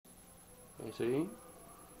You see?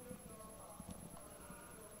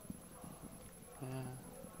 Yeah.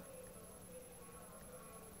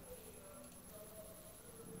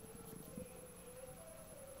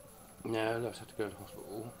 Yeah, Olaf's had to go to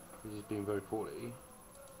hospital because he's been very poorly.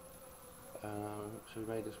 So we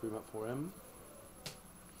made this room up for him.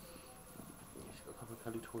 He's got a couple of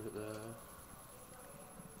cuddly toilet there.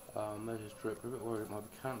 There's his drip. We're a bit worried it might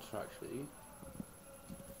be cancer actually.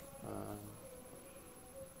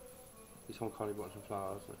 Someone kindly brought some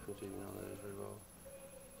flowers, like 14 on those very well.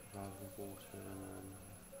 Flowers and water and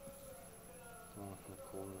then from the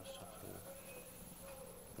corner and stuff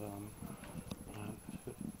there.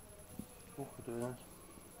 What could do that?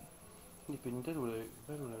 He's been dead all day,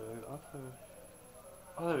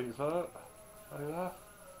 oh, there he is, look. Olaf.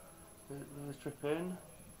 There's dripping.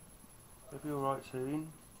 He'll be alright soon.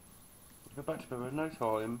 He'll go back to bed in no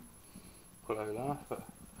time. Poor Olaf, but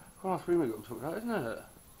quite a nice room we've got to talk about, isn't it?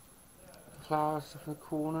 Flowers stuff in the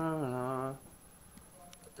corner and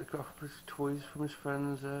he's got a couple of toys from his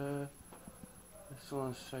friends there. There's still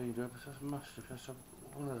on Sader, but that's massive. That's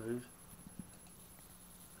one of those.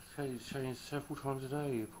 It's changed several times a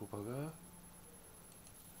day, poor bugger.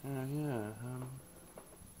 Yeah.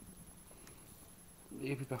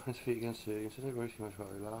 He'll be back on his feet again soon, so don't worry too much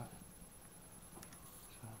about Olaf.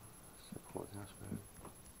 So quite the house.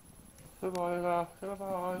 Bye bye, Olaf. Bye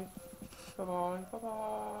bye. Bye bye. Bye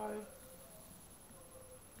bye.